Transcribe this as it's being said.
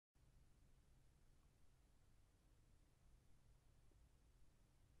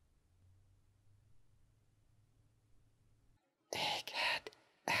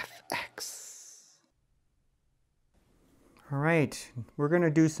All right, we're going to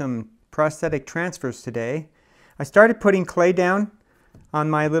do some prosthetic transfers today. I started putting clay down on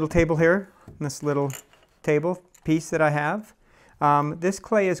my little table here, this little table piece that I have. This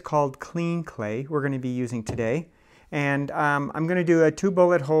clay is called Kleen Clay we're going to be using today. And I'm going to do 2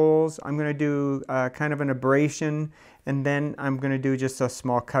 bullet holes, I'm going to do kind of an abrasion, and then I'm going to do just a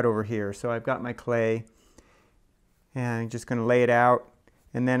small cut over here. So I've got my clay, and I'm just going to lay it out,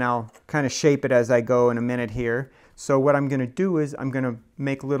 and then I'll kind of shape it as I go in a minute here. So what I'm going to do is I'm going to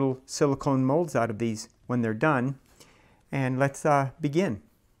make little silicone molds out of these when they're done. And let's begin.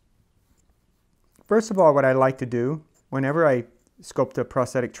 First of all, what I like to do whenever I sculpt a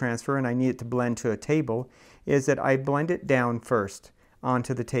prosthetic transfer and I need it to blend to a table is that I blend it down first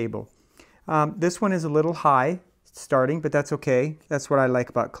onto the table. This one is a little high starting, but that's okay. That's what I like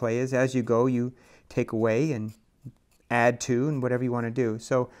about clay, is as you go you take away and add to and whatever you want to do.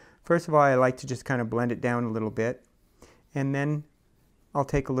 So first of all, I like to just kind of blend it down a little bit, and then I'll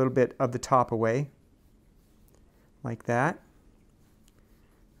take a little bit of the top away like that.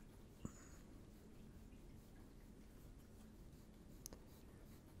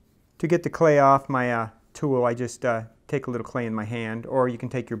 To get the clay off my tool, I just take a little clay in my hand, or you can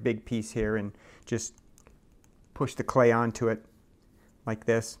take your big piece here and just push the clay onto it like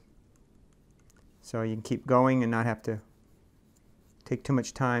this. So you can keep going and not have to take too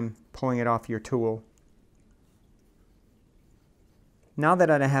much time pulling it off your tool. Now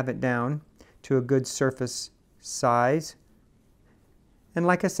that I have it down to a good surface size, and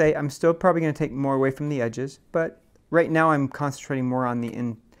like I say, I'm still probably going to take more away from the edges, but right now I'm concentrating more on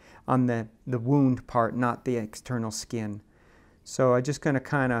the wound part, not the external skin. So I'm just going to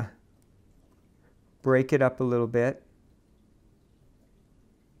kind of break it up a little bit.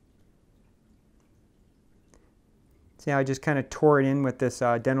 See how I just kind of tore it in with this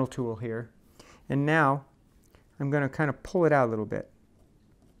dental tool here. And now I'm going to kind of pull it out a little bit.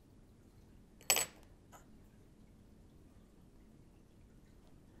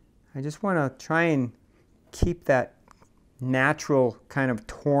 I just want to try and keep that natural kind of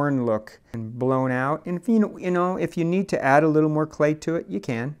torn look and blown out. And if if you need to add a little more clay to it, you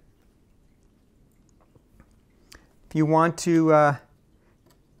can. If you want to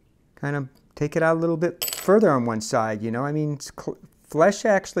kind of take it out a little bit further on one side, I mean, flesh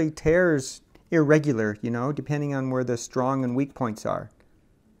actually tears irregular, depending on where the strong and weak points are.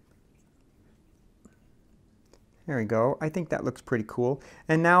 There we go. I think that looks pretty cool.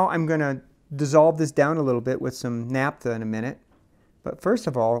 And now I'm going to dissolve this down a little bit with some naphtha in a minute. But first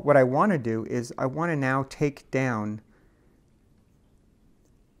of all, what I want to do is I want to now take down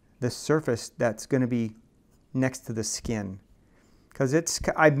the surface that's going to be next to the skin. Because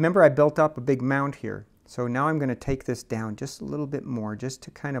I remember I built up a big mound here. So now I'm going to take this down just a little bit more, just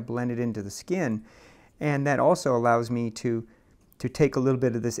to kind of blend it into the skin. And that also allows me to take a little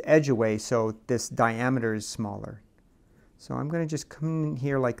bit of this edge away so this diameter is smaller. So I'm going to just come in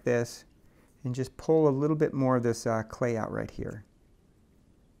here like this and just pull a little bit more of this clay out right here.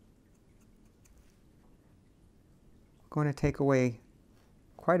 I'm going to take away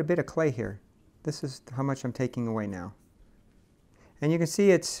quite a bit of clay here. This is how much I'm taking away now. And you can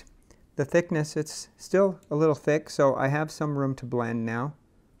see the thickness, it's still a little thick, so I have some room to blend now.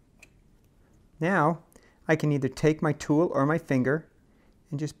 Now I can either take my tool or my finger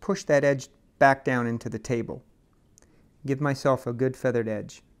and just push that edge back down into the table. Give myself a good feathered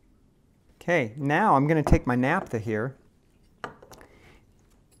edge. Okay, now I'm going to take my naphtha here,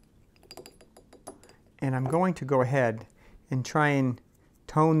 and I'm going to go ahead and try and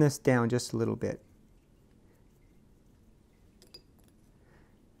tone this down just a little bit.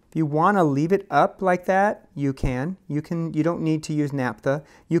 If you want to leave it up like that, you can. You don't need to use naphtha.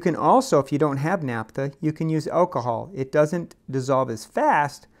 You can also, if you don't have naphtha, you can use alcohol. It doesn't dissolve as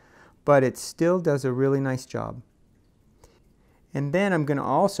fast, but it still does a really nice job. And then I'm going to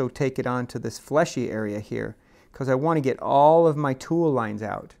also take it onto this fleshy area here, because I want to get all of my tool lines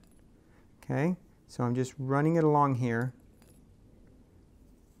out. Okay, so I'm just running it along here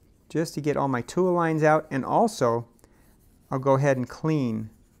just to get all my tool lines out, and also I'll go ahead and clean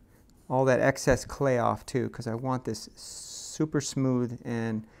all that excess clay off too, because I want this super smooth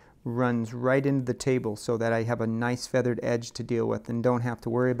and runs right into the table so that I have a nice feathered edge to deal with and don't have to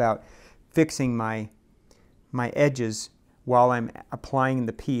worry about fixing my edges while I'm applying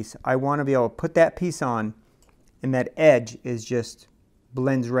the piece. I want to be able to put that piece on and that edge is just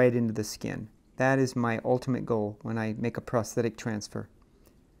blends right into the skin. That is my ultimate goal when I make a prosthetic transfer.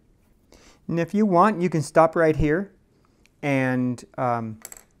 And if you want, you can stop right here and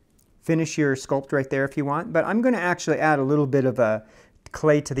finish your sculpt right there if you want, but I'm going to actually add a little bit of a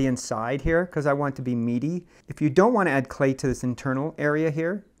clay to the inside here because I want it to be meaty. If you don't want to add clay to this internal area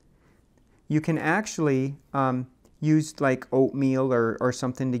here, you can actually use like oatmeal or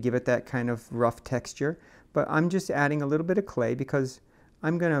something to give it that kind of rough texture. But I'm just adding a little bit of clay because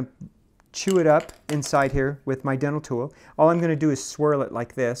I'm going to chew it up inside here with my dental tool. All I'm going to do is swirl it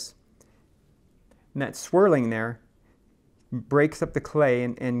like this. And that swirling there breaks up the clay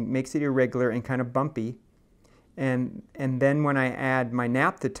and makes it irregular and kind of bumpy. And then when I add my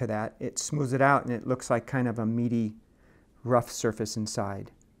naphtha to that, it smooths it out and it looks like kind of a meaty, rough surface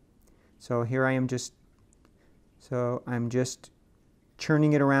inside. So here I am I'm just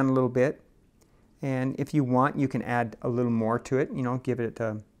churning it around a little bit. And if you want, you can add a little more to it, you know, give it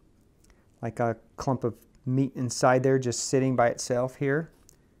like a clump of meat inside there just sitting by itself here.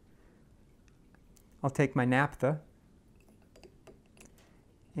 I'll take my naphtha,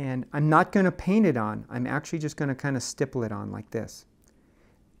 and I'm not going to paint it on. I'm actually just going to kind of stipple it on like this.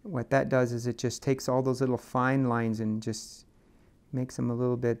 What that does is it just takes all those little fine lines and just makes them a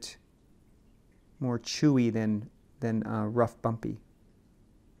little bit more chewy than rough bumpy.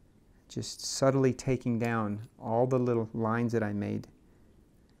 Just subtly taking down all the little lines that I made.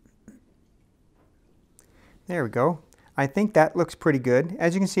 There we go. I think that looks pretty good.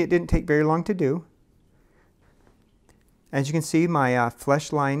 As you can see, it didn't take very long to do. As you can see, my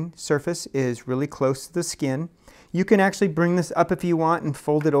flesh line surface is really close to the skin. You can actually bring this up if you want and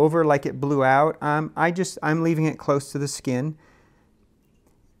fold it over like it blew out. I'm leaving it close to the skin.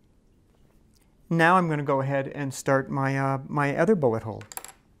 Now I'm going to go ahead and start my, my other bullet hole.